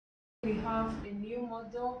we have a new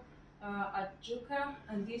model at Juka,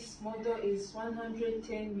 and this model is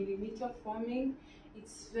 110 millimeter foaming.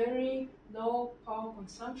 It's very low power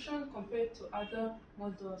consumption compared to other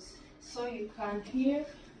models. So you can here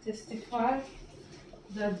testify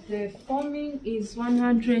that the foaming is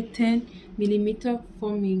 110 millimeter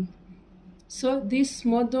foaming. So this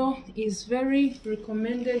model is very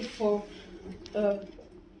recommended for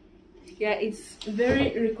it's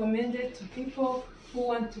very recommended to people who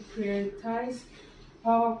want to prioritize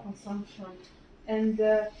power consumption, and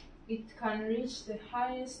it can reach the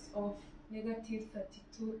highest of negative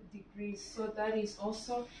 32 degrees. So that is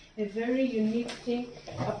also a very unique thing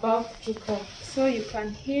about Juka. So you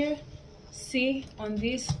can here see on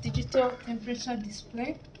this digital temperature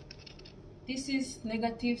display, this is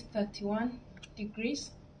negative 31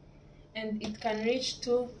 degrees, and it can reach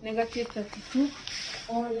to negative 32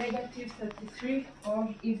 or negative 33 or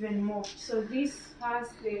even more. So this has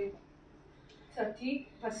the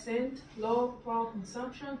 30% low power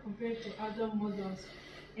consumption compared to other models,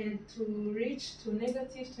 and to reach to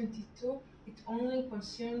negative 22 it only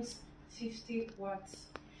consumes 50 watts.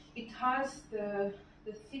 It has the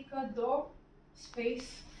thicker door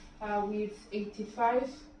space with 85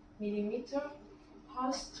 millimeter,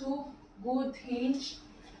 has two good hinge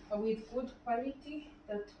with good quality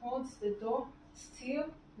that holds the door still,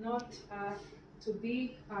 not to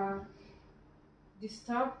be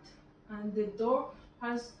disturbed, and the door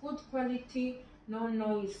has good quality, no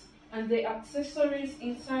noise. And the accessories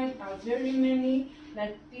inside are very many,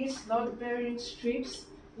 like these load bearing strips.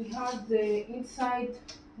 We have the inside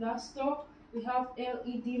glass door, we have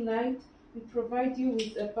LED light, we provide you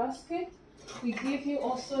with a basket, we give you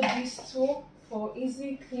also this tool for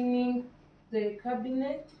easy cleaning the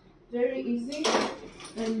cabinet, very easy.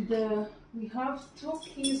 And we have two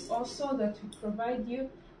keys also that we provide you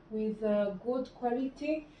with good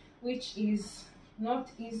quality, which is not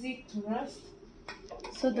easy to rust,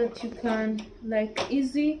 so that you can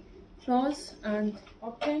easy close and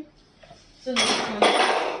open, so that you can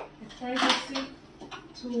have privacy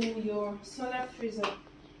to your solar freezer.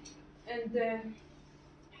 And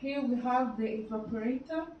here we have the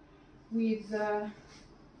evaporator with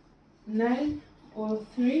 9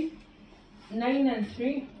 and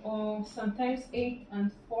 3, or sometimes 8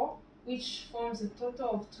 and 4, which forms a total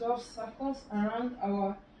of 12 circles around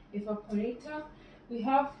our evaporator. We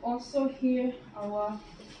have also here our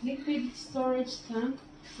liquid storage tank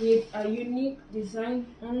with a unique design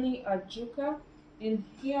only at Juka, and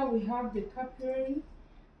here we have the capillary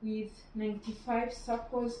with 95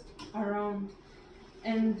 circles around,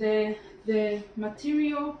 and the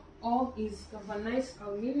material all is galvanized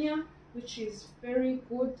aluminum, which is very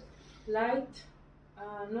good, light,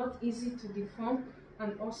 not easy to deform,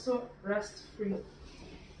 and also rust free.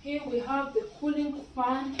 Here we have the cooling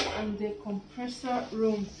fan and the compressor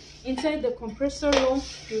room. Inside the compressor room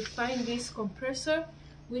you find this compressor,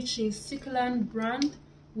 which is Siklan brand,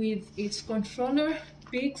 with its controller,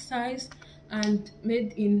 big size and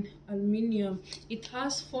made in aluminum. It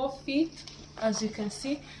has 4 feet, as you can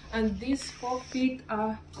see, and these 4 feet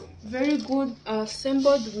are very good,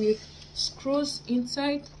 assembled with screws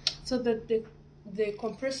inside, so that the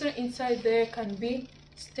compressor inside there can be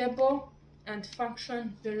stable and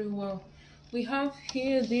function very well. We have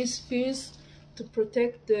here this piece to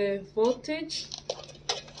protect the voltage,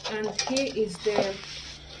 and here is the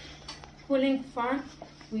cooling fan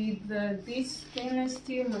with this stainless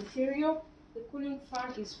steel material. The cooling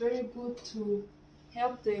fan is very good to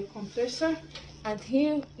help the compressor, and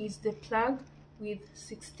here is the plug with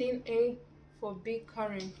 16A for big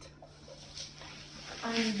current.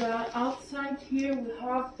 And outside here we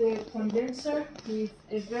have the condenser with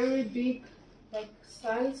a very big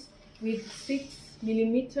size with 6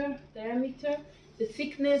 millimeter diameter. The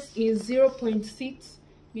thickness is 0.6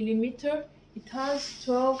 millimeter. It has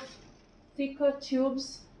 12 thicker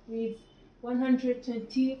tubes with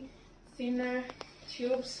 120 thinner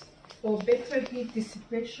tubes for better heat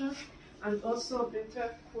dissipation and also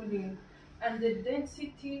better cooling. And the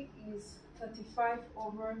density is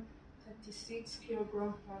 35/36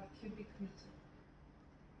 kilogram per cubic meter.